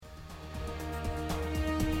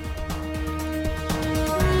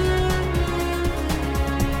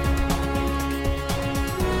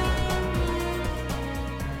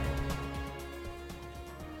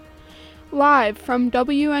Live from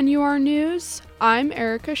WNUR News, I'm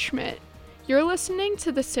Erica Schmidt. You're listening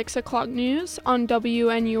to the 6 o'clock news on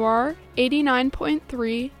WNUR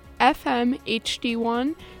 89.3 FM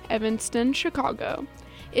HD1, Evanston, Chicago.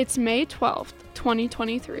 It's May 12th,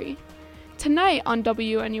 2023. Tonight on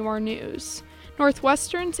WNUR News,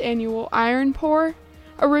 Northwestern's annual Iron Pour,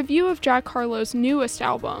 a review of Jack Harlow's newest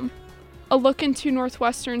album, a look into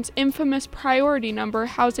Northwestern's infamous priority number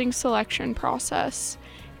housing selection process,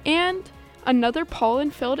 and another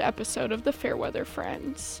pollen-filled episode of the Fairweather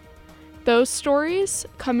Friends. Those stories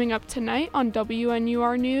coming up tonight on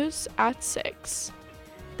WNUR News at 6.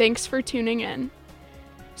 Thanks for tuning in.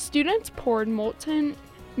 Students poured molten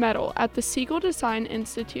metal at the Siegel Design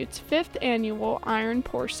Institute's 5th annual Iron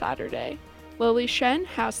Pour Saturday. Lily Shen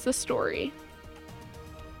has the story.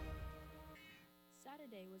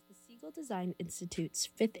 Saturday was the Siegel Design Institute's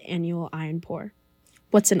 5th annual Iron Pour.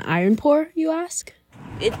 What's an iron pour, you ask?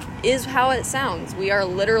 It is how it sounds. We are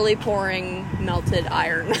literally pouring melted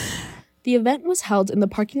iron. The event was held in the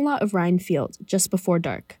parking lot of Ryan Field just before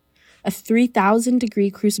dark. A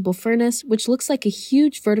 3,000-degree crucible furnace, which looks like a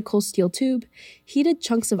huge vertical steel tube, heated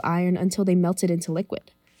chunks of iron until they melted into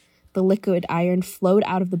liquid. The liquid iron flowed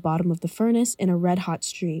out of the bottom of the furnace in a red-hot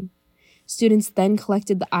stream. Students then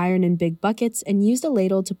collected the iron in big buckets and used a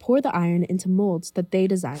ladle to pour the iron into molds that they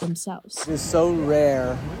designed themselves. It is so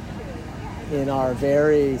rare in our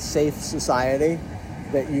very safe society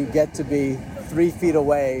that you get to be 3 feet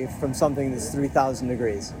away from something that's 3,000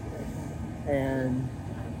 degrees. And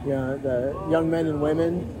the young men and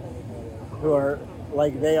women who are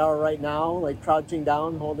like they are right now, like crouching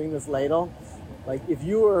down, holding this ladle, like if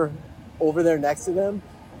you were over there next to them,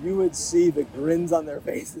 you would see the grins on their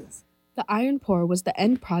faces. The Iron Pour was the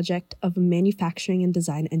end project of a manufacturing and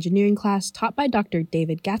design engineering class taught by Dr.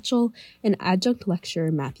 David Gatchell and adjunct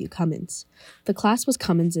lecturer Matthew Cummins. The class was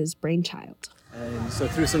Cummins' brainchild. And so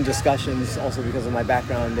through some discussions, also because of my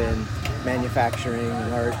background in manufacturing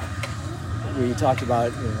and art, we talked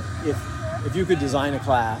about, if you could design a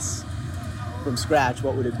class from scratch,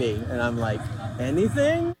 what would it be? And I'm like,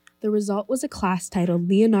 anything? The result was a class titled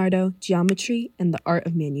Leonardo, Geometry, and the Art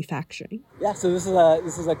of Manufacturing. Yeah, so this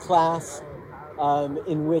is a class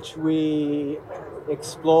in which we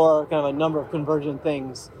explore kind of a number of convergent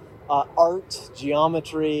things. Art,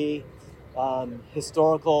 geometry,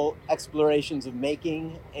 historical explorations of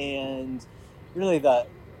making, and really the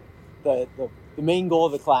main goal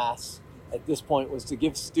of the class at this point was to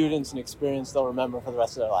give students an experience they'll remember for the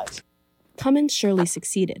rest of their lives. Cummins surely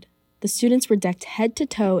succeeded. The students were decked head to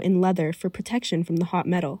toe in leather for protection from the hot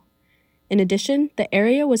metal. In addition, the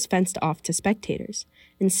area was fenced off to spectators,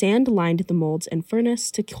 and sand lined the molds and furnace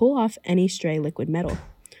to cool off any stray liquid metal.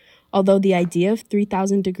 Although the idea of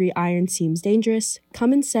 3,000-degree iron seems dangerous,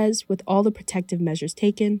 Cummins says with all the protective measures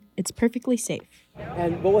taken, it's perfectly safe.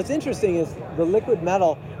 But what's interesting is the liquid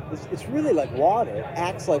metal, it's really like water. It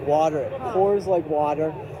acts like water. It pours like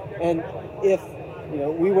water. And if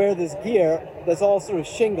we wear this gear that's all sort of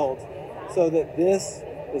shingled, so that this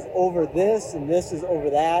is over this, and this is over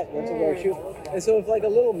that, and that's over our shoe. And so if like a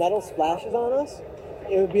little metal splashes on us,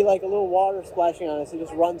 it would be like a little water splashing on us. It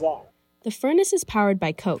just runs off. The furnace is powered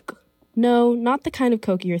by coke. No, not the kind of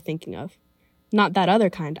coke you're thinking of. Not that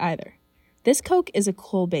other kind either. This coke is a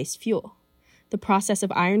coal-based fuel. The process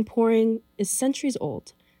of iron pouring is centuries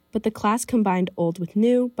old, but the class combined old with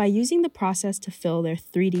new by using the process to fill their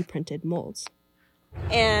 3D printed molds.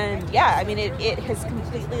 And it has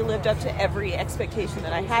completely lived up to every expectation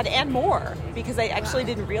that I had and more, because I actually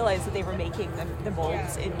didn't realize that they were making the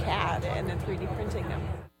molds in CAD and then 3D printing them.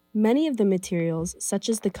 Many of the materials, such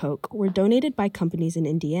as the coke, were donated by companies in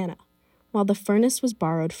Indiana, while the furnace was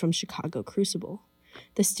borrowed from Chicago Crucible.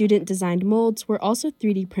 The student-designed molds were also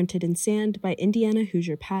 3D printed in sand by Indiana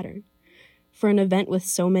Hoosier Pattern. For an event with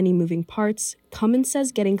so many moving parts, Cummins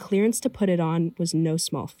says getting clearance to put it on was no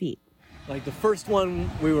small feat. Like the first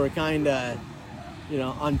one, we were kind of,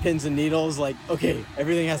 on pins and needles, like, okay,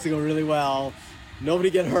 everything has to go really well.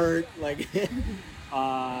 Nobody get hurt, like,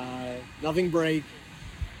 nothing break.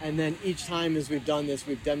 And then each time as we've done this,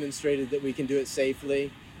 we've demonstrated that we can do it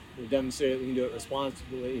safely. We've demonstrated we can do it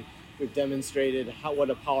responsibly. We've demonstrated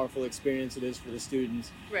what a powerful experience it is for the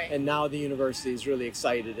students. Right. And now the university is really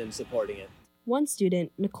excited and supporting it. One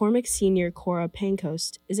student, McCormick senior Cora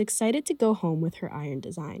Pancoast, is excited to go home with her iron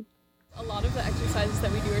design. A lot of the exercises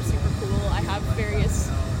that we do are super cool. I have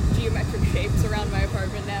various geometric shapes around my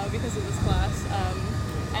apartment now because of this class,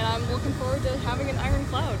 and I'm looking forward to having an iron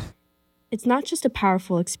cloud. It's not just a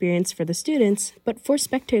powerful experience for the students, but for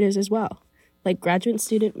spectators as well, like graduate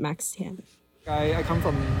student Max Tan. I come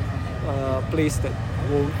from a place that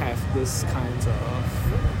won't have this kind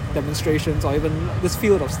of demonstrations or even this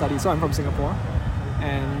field of study. So I'm from Singapore,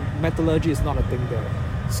 and metallurgy is not a thing there.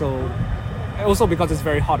 So also because it's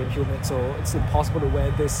very hot and humid, so it's impossible to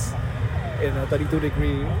wear this in a 32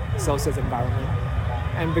 degree Celsius environment.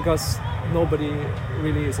 And because nobody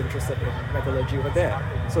really is interested in metallurgy over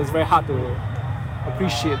there, so it's very hard to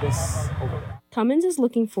appreciate this over there. Cummins is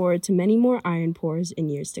looking forward to many more iron pours in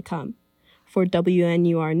years to come. For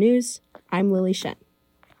WNUR News, I'm Lily Shen.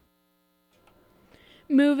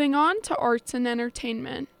 Moving on to arts and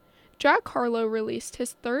entertainment. Jack Harlow released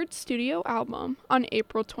his third studio album on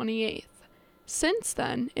April 28th. Since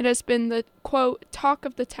then, it has been the, quote, talk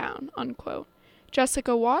of the town, unquote.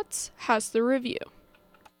 Jessica Watts has the review.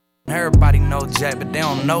 Everybody know Jack, but they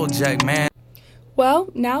don't know Jack, man. Well,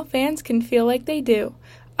 now fans can feel like they do.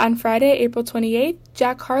 On Friday, April 28th,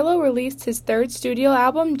 Jack Harlow released his third studio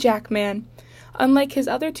album, Jackman. Unlike his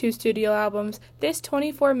other two studio albums, this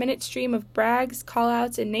 24-minute stream of brags,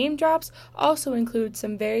 callouts, and name drops also includes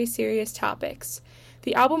some very serious topics.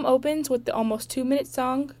 The album opens with the almost 2-minute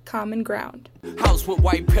song, Common Ground. House with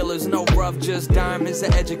white pillars, no rough, just diamonds.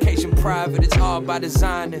 The education private, it's all by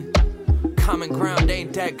designing. Common ground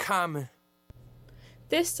ain't that common.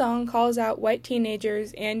 This song calls out white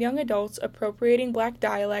teenagers and young adults appropriating black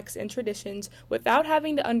dialects and traditions without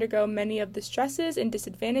having to undergo many of the stresses and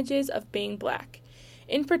disadvantages of being black.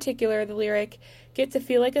 In particular, the lyric, "Get to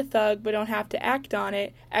feel like a thug but don't have to act on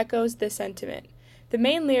it," echoes this sentiment. The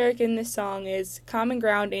main lyric in this song is, "Common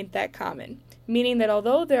ground ain't that common," meaning that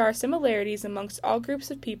although there are similarities amongst all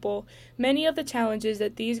groups of people, many of the challenges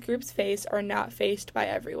that these groups face are not faced by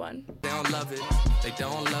everyone. They don't love it, they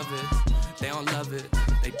don't love it. They don't love it,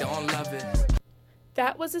 they don't love it.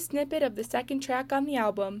 That was a snippet of the second track on the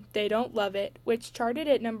album, They Don't Love It, which charted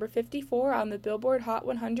at number 54 on the Billboard Hot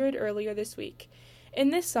 100 earlier this week. In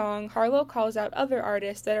this song, Harlow calls out other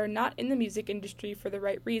artists that are not in the music industry for the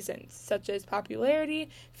right reasons, such as popularity,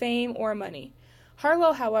 fame, or money.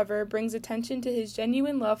 Harlow, however, brings attention to his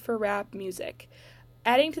genuine love for rap music.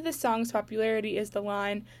 Adding to the song's popularity is the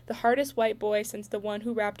line, "the hardest white boy since the one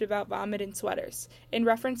who rapped about vomit in sweaters," in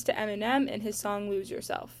reference to Eminem and his song Lose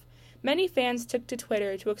Yourself. Many fans took to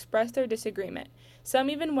Twitter to express their disagreement. Some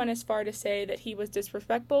even went as far to say that he was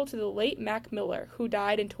disrespectful to the late Mac Miller, who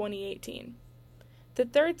died in 2018. The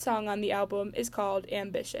third song on the album is called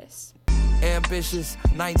Ambitious. Ambitious,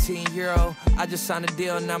 19-year-old. I just signed a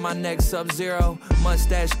deal, now my next Sub-Zero.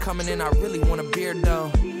 Mustache coming in, I really want a beard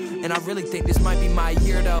though. And I really think this might be my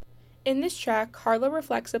year though. In this track, Harlow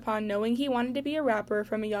reflects upon knowing he wanted to be a rapper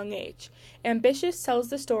from a young age. Ambitious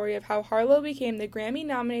tells the story of how Harlow became the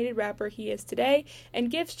Grammy-nominated rapper he is today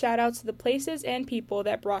and gives shout-outs to the places and people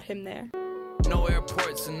that brought him there. No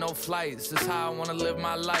airports and no flights, that's how I want to live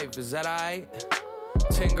my life, is that alright?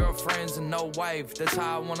 10 girlfriends and no wife, that's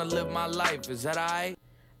how I want to live my life, is that alright?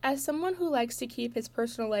 As someone who likes to keep his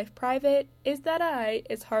personal life private, "Is that aight?"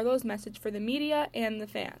 is Harlow's message for the media and the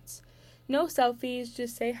fans. "No selfies,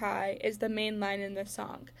 just say hi" is the main line in this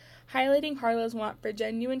song, highlighting Harlow's want for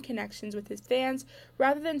genuine connections with his fans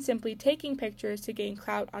rather than simply taking pictures to gain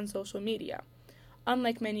clout on social media.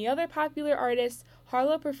 Unlike many other popular artists,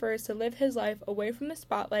 Harlow prefers to live his life away from the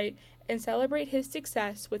spotlight and celebrate his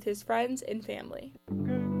success with his friends and family.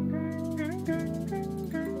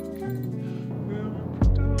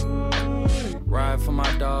 Ride for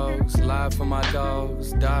my dogs, lie for my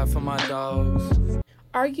dogs, die for my dogs.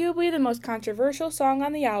 Arguably the most controversial song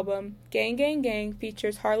on the album, Gang Gang Gang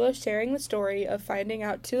features Harlow sharing the story of finding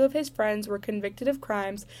out two of his friends were convicted of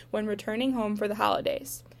crimes when returning home for the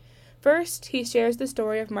holidays. First, he shares the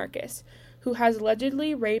story of Marcus, who has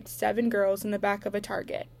allegedly raped 7 girls in the back of a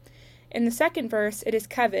Target. In the second verse, it is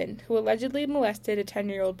Kevin, who allegedly molested a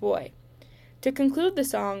 10-year-old boy. To conclude the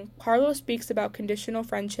song, Harlow speaks about conditional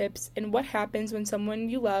friendships and what happens when someone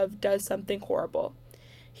you love does something horrible.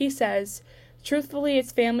 He says, "Truthfully,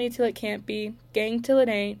 it's family till it can't be, gang till it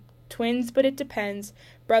ain't, twins but it depends,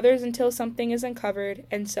 brothers until something is uncovered,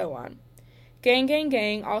 and so on." Gang Gang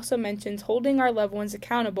Gang also mentions holding our loved ones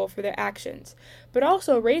accountable for their actions, but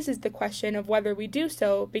also raises the question of whether we do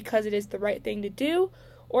so because it is the right thing to do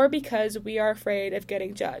or because we are afraid of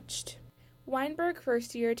getting judged. Weinberg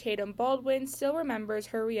first-year Tatum Baldwin still remembers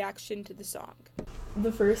her reaction to the song.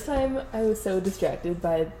 The first time I was so distracted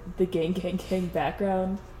by the Gang Gang Gang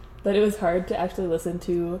background that it was hard to actually listen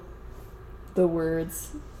to the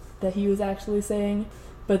words that he was actually saying.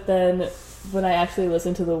 But then when I actually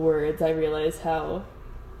listened to the words, I realized how,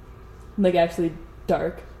 actually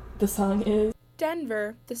dark the song is.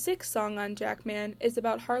 Denver, the 6th song on Jackman, is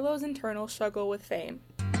about Harlow's internal struggle with fame.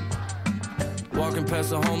 Walking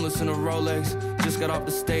past the homeless in a Rolex, Just got off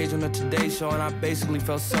the stage on the Today Show and I basically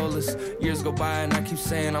felt soulless. Years go by and I keep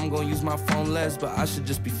saying I'm gonna use my phone less, but I should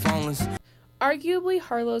just be phoneless. Arguably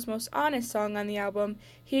Harlow's most honest song on the album,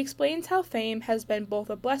 he explains how fame has been both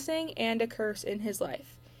a blessing and a curse in his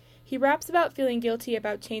life. He raps about feeling guilty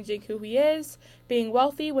about changing who he is, being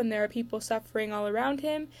wealthy when there are people suffering all around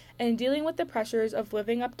him, and dealing with the pressures of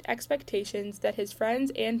living up to expectations that his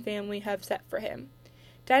friends and family have set for him.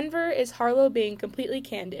 Denver is Harlow being completely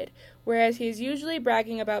candid, whereas he is usually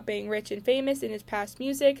bragging about being rich and famous in his past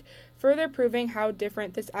music, further proving how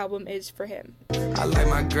different this album is for him. I like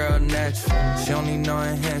my girl natural. She don't need no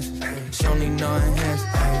enhancers. She don't need no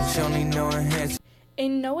enhancers. She don't need no enhancers.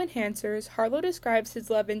 In No Enhancers, Harlow describes his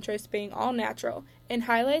love interest being all natural and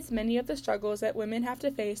highlights many of the struggles that women have to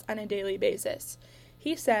face on a daily basis.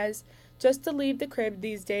 He says, "Just to leave the crib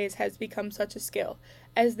these days has become such a skill,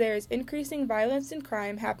 as there is increasing violence and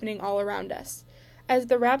crime happening all around us." As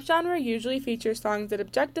the rap genre usually features songs that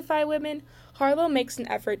objectify women, Harlow makes an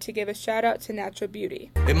effort to give a shout out to natural beauty.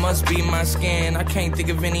 It must be my skin. I can't think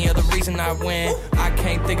of any other reason I win. I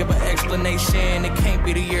can't think of an explanation. It can't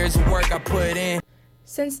be the years of work I put in.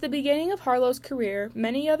 Since the beginning of Harlow's career,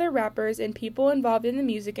 many other rappers and people involved in the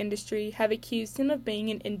music industry have accused him of being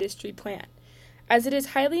an industry plant. As it is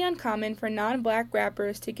highly uncommon for non-black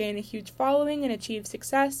rappers to gain a huge following and achieve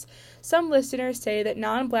success, some listeners say that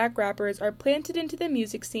non-black rappers are planted into the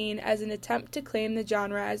music scene as an attempt to claim the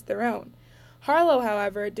genre as their own. Harlow,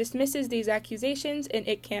 however, dismisses these accusations and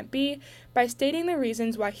 "it can't be" by stating the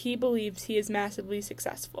reasons why he believes he is massively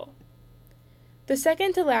successful. The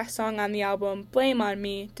second to last song on the album, Blame on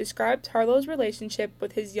Me, describes Harlow's relationship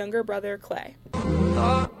with his younger brother, Clay.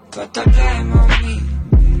 Oh, put the blame on me.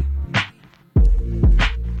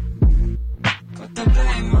 Put the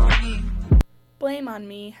blame on me. Blame on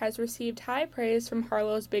Me has received high praise from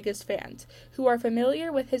Harlow's biggest fans, who are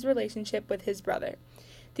familiar with his relationship with his brother.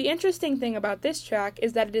 The interesting thing about this track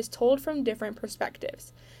is that it is told from different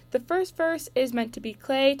perspectives. The first verse is meant to be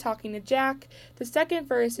Clay talking to Jack, the second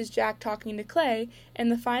verse is Jack talking to Clay,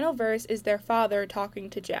 and the final verse is their father talking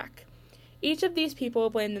to Jack. Each of these people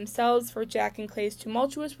blame themselves for Jack and Clay's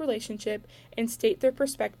tumultuous relationship and state their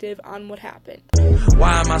perspective on what happened.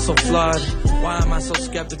 Why am I so flawed? Why am I so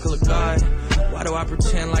skeptical of God? Why do I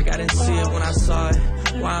pretend like I didn't see it when I saw it?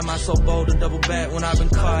 Why am I so bold to double back when I've been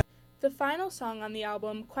caught? The final song on the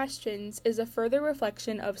album, Questions, is a further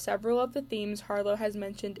reflection of several of the themes Harlow has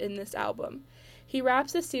mentioned in this album. He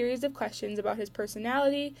raps a series of questions about his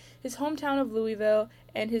personality, his hometown of Louisville,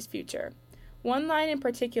 and his future. One line in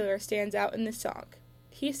particular stands out in the song.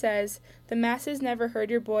 He says, "The masses never heard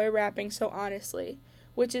your boy rapping so honestly,"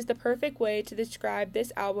 which is the perfect way to describe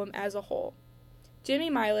this album as a whole. Jimmy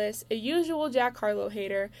Milas, a usual Jack Harlow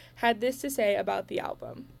hater, had this to say about the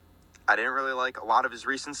album. I didn't really like a lot of his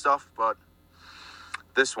recent stuff, but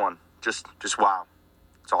this one, just wow.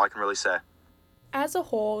 That's all I can really say. As a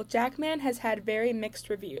whole, Jackman has had very mixed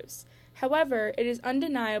reviews. However, it is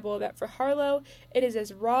undeniable that for Harlow, it is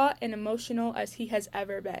as raw and emotional as he has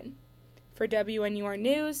ever been. For WNUR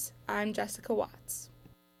News, I'm Jessica Watts.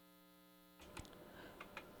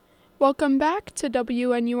 Welcome back to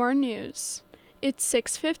WNUR News. It's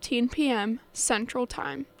 6:15 p.m. Central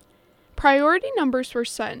Time. Priority numbers were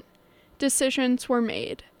sent. Decisions were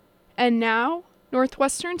made. And now,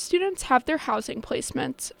 Northwestern students have their housing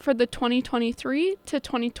placements for the 2023 to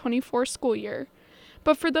 2024 school year.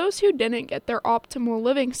 But for those who didn't get their optimal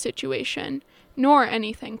living situation, nor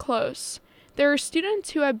anything close, there are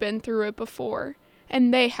students who have been through it before,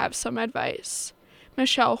 and they have some advice.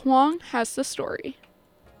 Michelle Huang has the story.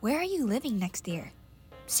 Where are you living next year?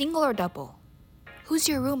 Single or double? Who's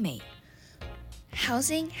your roommate?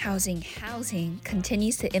 Housing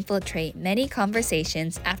continues to infiltrate many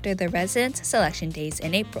conversations after the residence selection days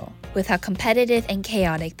in April. With how competitive and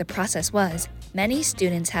chaotic the process was, many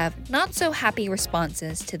students have not so happy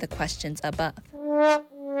responses to the questions above.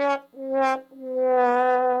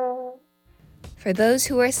 For those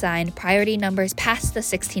who were assigned priority numbers past the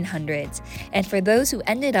 1600s, and for those who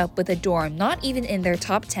ended up with a dorm not even in their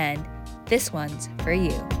top 10, this one's for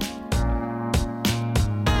you.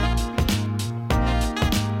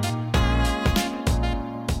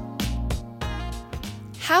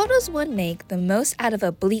 How does one make the most out of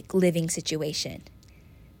a bleak living situation?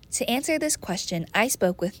 To answer this question, I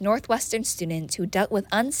spoke with Northwestern students who dealt with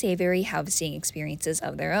unsavory housing experiences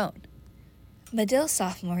of their own. Medill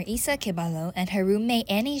sophomore Isa Kibalo and her roommate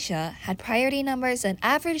Anisha had priority numbers that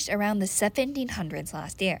averaged around the 1700s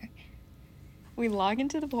last year. We log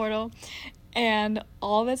into the portal, and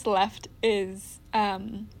all that's left is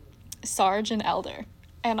Sarge and Elder.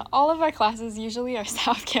 And all of our classes usually are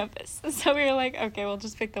South Campus. So we were like, okay, we'll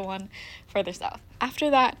just pick the one further south.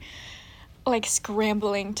 After that, like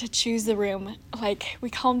scrambling to choose the room, like we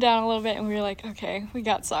calmed down a little bit and we were like, okay, we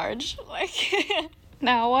got Sarge. Like,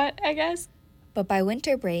 now what, I guess? But by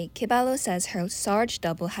winter break, Kibalo says her Sarge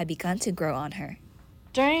double had begun to grow on her.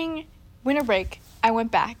 During winter break, I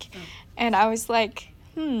went back and I was like,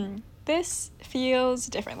 this feels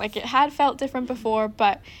different. Like, it had felt different before,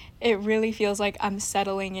 but it really feels like I'm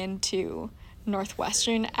settling into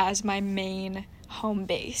Northwestern as my main home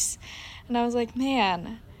base. And I was like,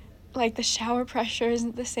 man, like the shower pressure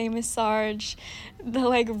isn't the same as Sarge. The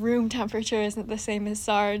like room temperature isn't the same as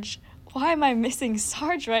Sarge. Why am I missing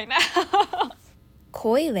Sarge right now?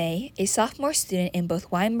 Koi Lei, a sophomore student in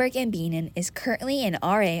both Weinberg and Beanon, is currently an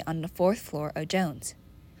RA on the 4th floor of Jones.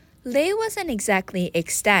 Lei wasn't exactly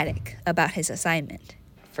ecstatic about his assignment.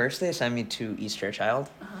 First, they assigned me to East Fairchild,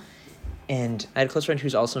 and I had a close friend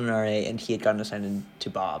who's also an RA, and he had gotten assigned to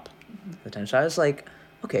Bob at the time. So I was like,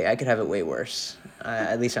 okay, I could have it way worse.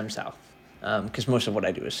 At least I'm South, because most of what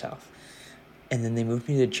I do is South. And then they moved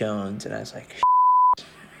me to Jones, and I was like,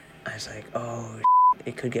 oh,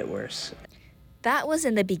 it could get worse. That was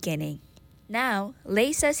in the beginning. Now,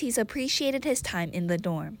 Lei says he's appreciated his time in the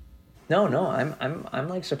dorm. No, I'm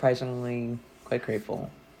like surprisingly quite grateful.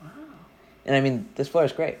 Wow. And I mean, this floor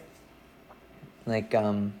is great. Like,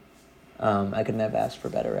 I couldn't have asked for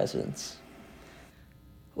better residents.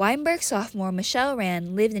 Weinberg sophomore Michelle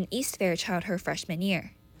Rand lived in East Fairchild her freshman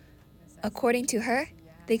year. According to her,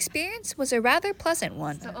 the experience was a rather pleasant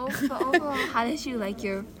one. So overall, how did you like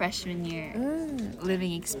your freshman year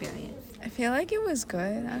living experience? I feel like it was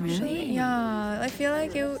good, actually. Really? Yeah, I feel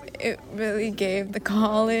like it really gave the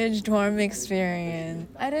college dorm experience.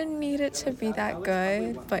 I didn't need it to be that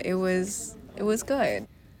good, but it was good.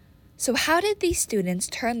 So how did these students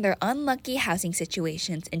turn their unlucky housing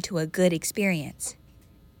situations into a good experience?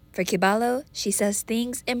 For Kibalo, she says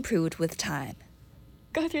things improved with time.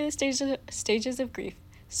 Go through the stages of grief.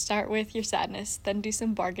 Start with your sadness, then do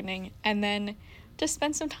some bargaining, and then just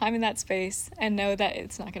spend some time in that space and know that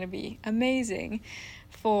it's not going to be amazing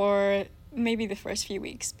for maybe the first few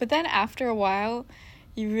weeks. But then after a while,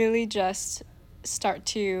 you really just start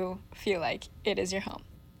to feel like it is your home.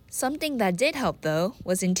 Something that did help, though,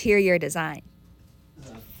 was interior design.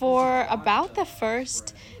 For about the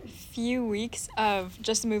first few weeks of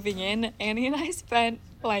just moving in, Annie and I spent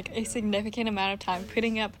like a significant amount of time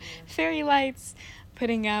putting up fairy lights,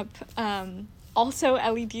 putting up also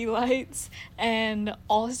LED lights, and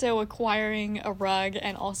also acquiring a rug,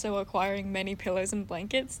 and also acquiring many pillows and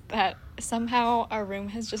blankets, that somehow our room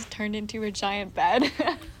has just turned into a giant bed.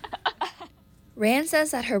 Rand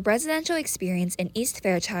says that her residential experience in East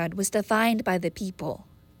Fairchild was defined by the people,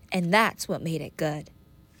 and that's what made it good.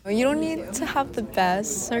 You don't need to have the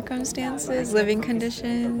best circumstances, living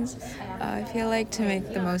conditions. I feel like to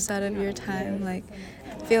make the most out of your time, like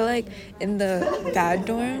I feel like in the bad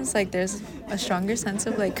dorms, like there's a stronger sense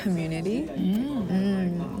of like community,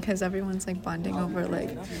 because everyone's like bonding over like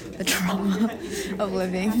the trauma of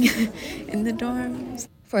living in the dorms.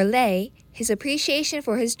 For Lei, his appreciation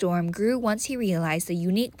for his dorm grew once he realized the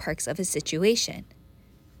unique perks of his situation.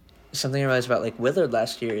 Something I realized about like Willard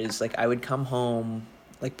last year is like I would come home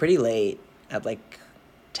like pretty late at like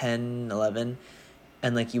 10, 11,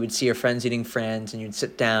 and like you would see your friends eating friends, and you'd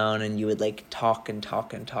sit down and you would like talk, and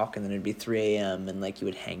then it'd be 3 a.m. and like you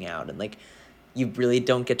would hang out, and like you really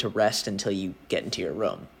don't get to rest until you get into your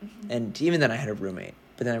room. And even then I had a roommate.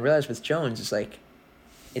 But then I realized with Jones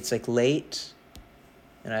it's like late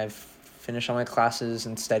and I've finished all my classes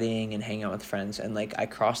and studying and hanging out with friends, and like I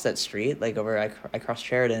crossed that street like over I crossed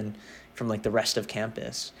Sheridan from like the rest of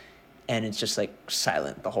campus. And it's just like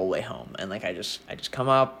silent the whole way home. And like I just come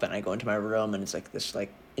up and I go into my room, and it's like this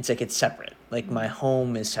like it's separate. Like my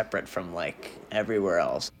home is separate from like everywhere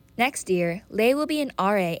else. Next year, Lei will be an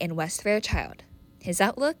RA in West Fairchild. His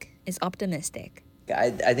outlook is optimistic. I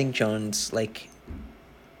think Jones like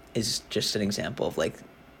is just an example of like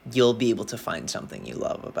you'll be able to find something you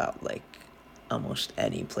love about like almost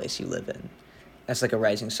any place you live in. As like a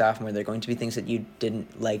rising sophomore, there are going to be things that you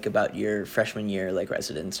didn't like about your freshman year, like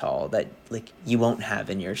residence hall, that like you won't have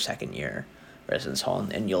in your second year residence hall,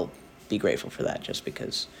 and you'll be grateful for that just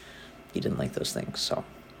because you didn't like those things. So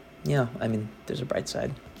yeah, I mean, there's a bright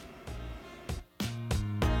side.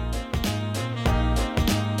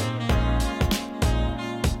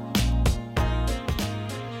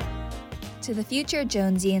 To the future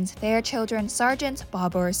Jonesians, fair children, sergeants,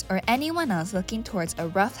 bobbers, or anyone else looking towards a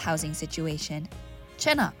rough housing situation,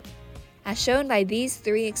 chin up. As shown by these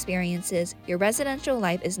 3 experiences, your residential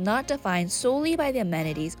life is not defined solely by the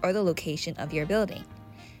amenities or the location of your building.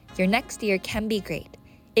 Your next year can be great.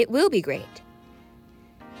 It will be great.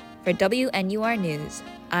 For WNUR News,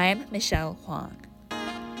 I'm Michelle Huang.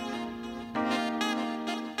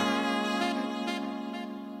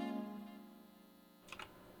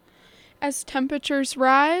 As temperatures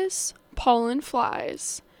rise, pollen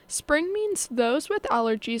flies. Spring means those with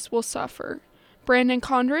allergies will suffer. Brandon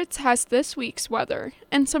Condritz has this week's weather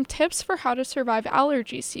and some tips for how to survive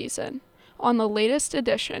allergy season on the latest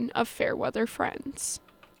edition of Fairweather Friends.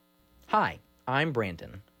 Hi, I'm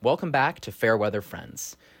Brandon. Welcome back to Fairweather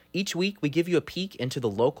Friends. Each week, we give you a peek into the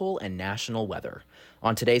local and national weather.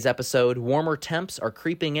 On today's episode, warmer temps are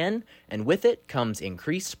creeping in, and with it comes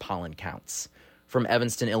increased pollen counts. From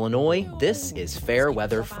Evanston, Illinois, this is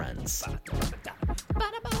Fairweather Friends.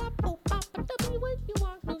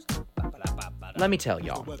 Let me tell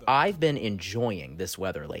y'all, I've been enjoying this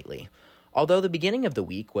weather lately. Although the beginning of the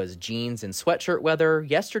week was jeans and sweatshirt weather,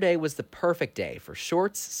 yesterday was the perfect day for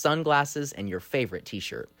shorts, sunglasses, and your favorite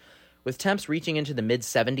t-shirt. With temps reaching into the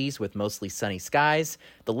mid-70s with mostly sunny skies,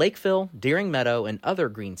 the Lakeville, Deering Meadow, and other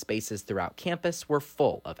green spaces throughout campus were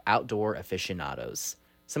full of outdoor aficionados.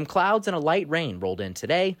 Some clouds and a light rain rolled in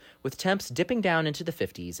today, with temps dipping down into the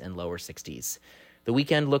 50s and lower 60s. The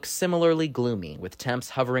weekend looks similarly gloomy, with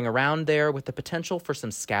temps hovering around there with the potential for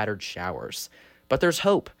some scattered showers. But there's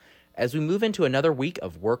hope. As we move into another week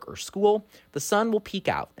of work or school, the sun will peak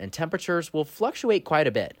out and temperatures will fluctuate quite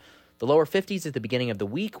a bit. The lower 50s at the beginning of the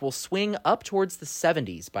week will swing up towards the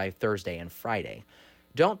 70s by Thursday and Friday.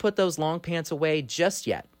 Don't put those long pants away just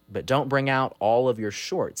yet, but don't bring out all of your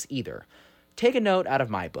shorts either. Take a note out of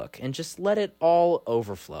my book and just let it all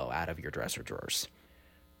overflow out of your dresser drawers.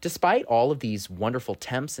 Despite all of these wonderful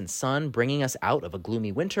temps and sun bringing us out of a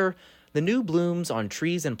gloomy winter, the new blooms on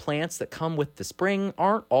trees and plants that come with the spring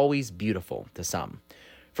aren't always beautiful to some.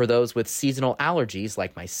 For those with seasonal allergies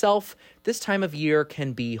like myself, this time of year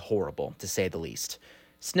can be horrible, to say the least.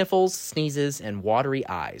 Sniffles, sneezes, and watery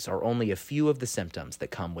eyes are only a few of the symptoms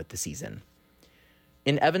that come with the season.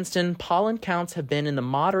 In Evanston, pollen counts have been in the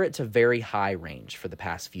moderate to very high range for the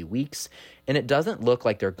past few weeks, and it doesn't look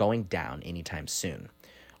like they're going down anytime soon.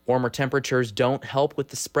 Warmer temperatures don't help with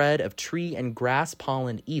the spread of tree and grass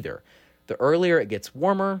pollen either. The earlier it gets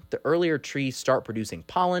warmer, the earlier trees start producing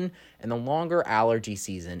pollen, and the longer allergy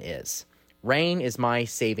season is. Rain is my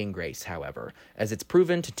saving grace, however, as it's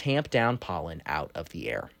proven to tamp down pollen out of the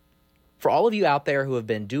air. For all of you out there who have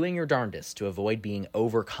been doing your darndest to avoid being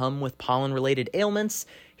overcome with pollen-related ailments,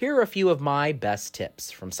 here are a few of my best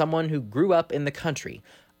tips from someone who grew up in the country.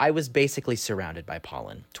 I was basically surrounded by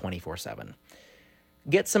pollen 24/7.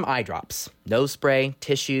 Get some eye drops, nose spray,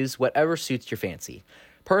 tissues, whatever suits your fancy.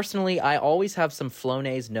 Personally, I always have some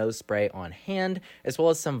Flonase nose spray on hand, as well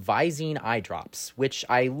as some Visine eye drops, which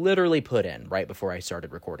I literally put in right before I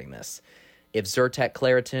started recording this. If Zyrtec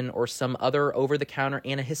Claritin or some other over-the-counter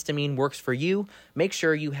antihistamine works for you, make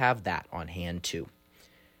sure you have that on hand too.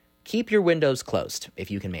 Keep your windows closed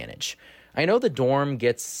if you can manage. I know the dorm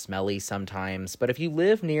gets smelly sometimes, but if you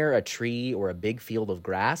live near a tree or a big field of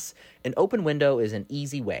grass, an open window is an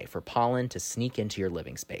easy way for pollen to sneak into your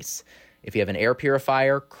living space. If you have an air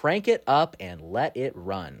purifier, crank it up and let it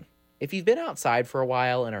run. If you've been outside for a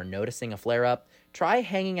while and are noticing a flare-up, try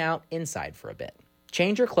hanging out inside for a bit.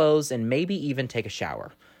 Change your clothes and maybe even take a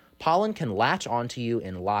shower. Pollen can latch onto you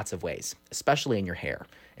in lots of ways, especially in your hair,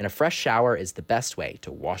 and a fresh shower is the best way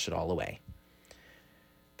to wash it all away.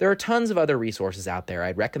 There are tons of other resources out there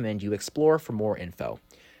I'd recommend you explore for more info.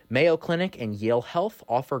 Mayo Clinic and Yale Health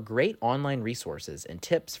offer great online resources and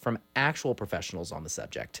tips from actual professionals on the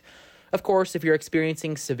subject. Of course, if you're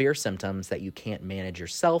experiencing severe symptoms that you can't manage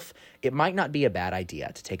yourself, it might not be a bad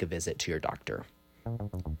idea to take a visit to your doctor.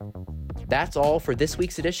 That's all for this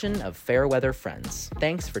week's edition of Fairweather Friends.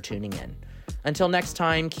 Thanks for tuning in. Until next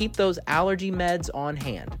time, keep those allergy meds on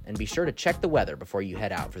hand and be sure to check the weather before you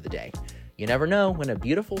head out for the day. You never know when a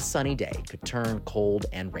beautiful sunny day could turn cold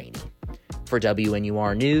and rainy. For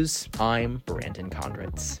WNUR News, I'm Brandon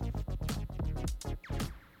Condritz.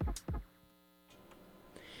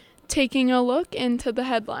 Taking a look into the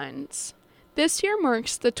headlines. This year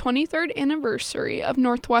marks the 23rd anniversary of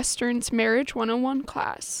Northwestern's Marriage 101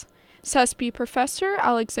 class. CESP professor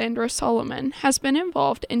Alexandra Solomon has been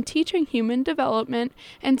involved in teaching human development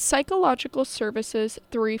and psychological services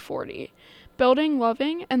 340, building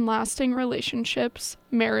loving and lasting relationships,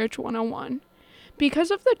 Marriage 101.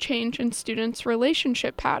 Because of the change in students'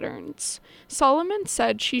 relationship patterns, Solomon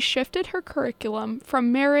said she shifted her curriculum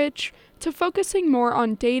from marriage to focusing more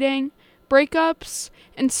on dating, breakups,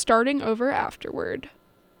 and starting over afterward.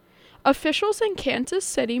 Officials in Kansas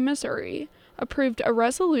City, Missouri, approved a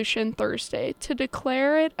resolution Thursday to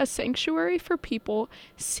declare it a sanctuary for people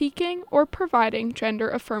seeking or providing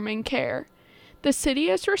gender-affirming care. The city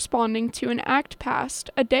is responding to an act passed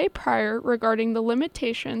a day prior regarding the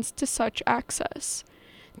limitations to such access.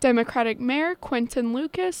 Democratic Mayor Quinton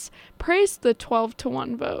Lucas praised the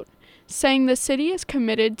 12-1 vote, saying the city is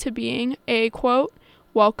committed to being a, quote,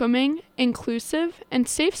 welcoming, inclusive, and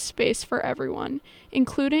safe space for everyone,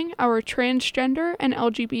 including our transgender and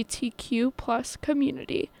LGBTQ+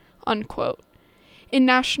 community, unquote. In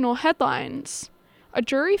national headlines, a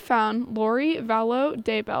jury found Lori Vallow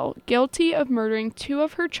Daybell guilty of murdering 2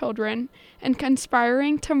 of her children and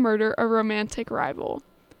conspiring to murder a romantic rival.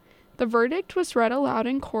 The verdict was read aloud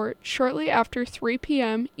in court shortly after 3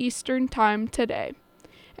 p.m. Eastern Time today,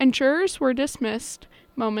 and jurors were dismissed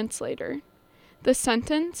moments later. The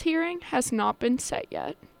sentence hearing has not been set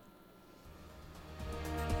yet.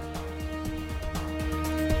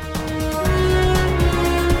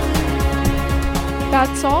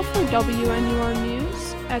 That's all for WNUR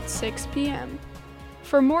News at 6 p.m.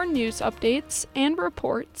 For more news updates and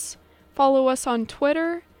reports, follow us on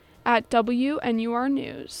Twitter at WNUR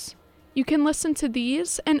News. You can listen to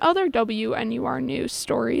these and other WNUR News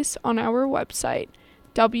stories on our website,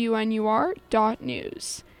 WNUR.news.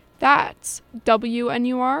 That's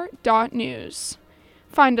WNUR.news.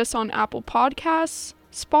 Find us on Apple Podcasts,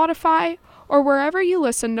 Spotify, or wherever you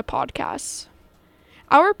listen to podcasts.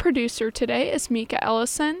 Our producer today is Mika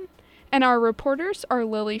Ellison, and our reporters are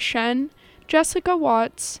Lily Shen, Jessica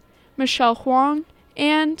Watts, Michelle Huang,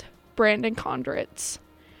 and Brandon Condritz.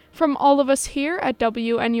 From all of us here at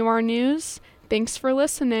WNUR News, thanks for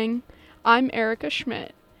listening. I'm Erica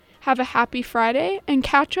Schmidt. Have a happy Friday and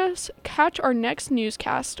catch our next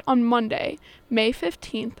newscast on Monday, May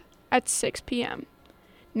 15th at 6 p.m.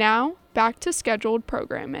 Now, back to scheduled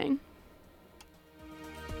programming.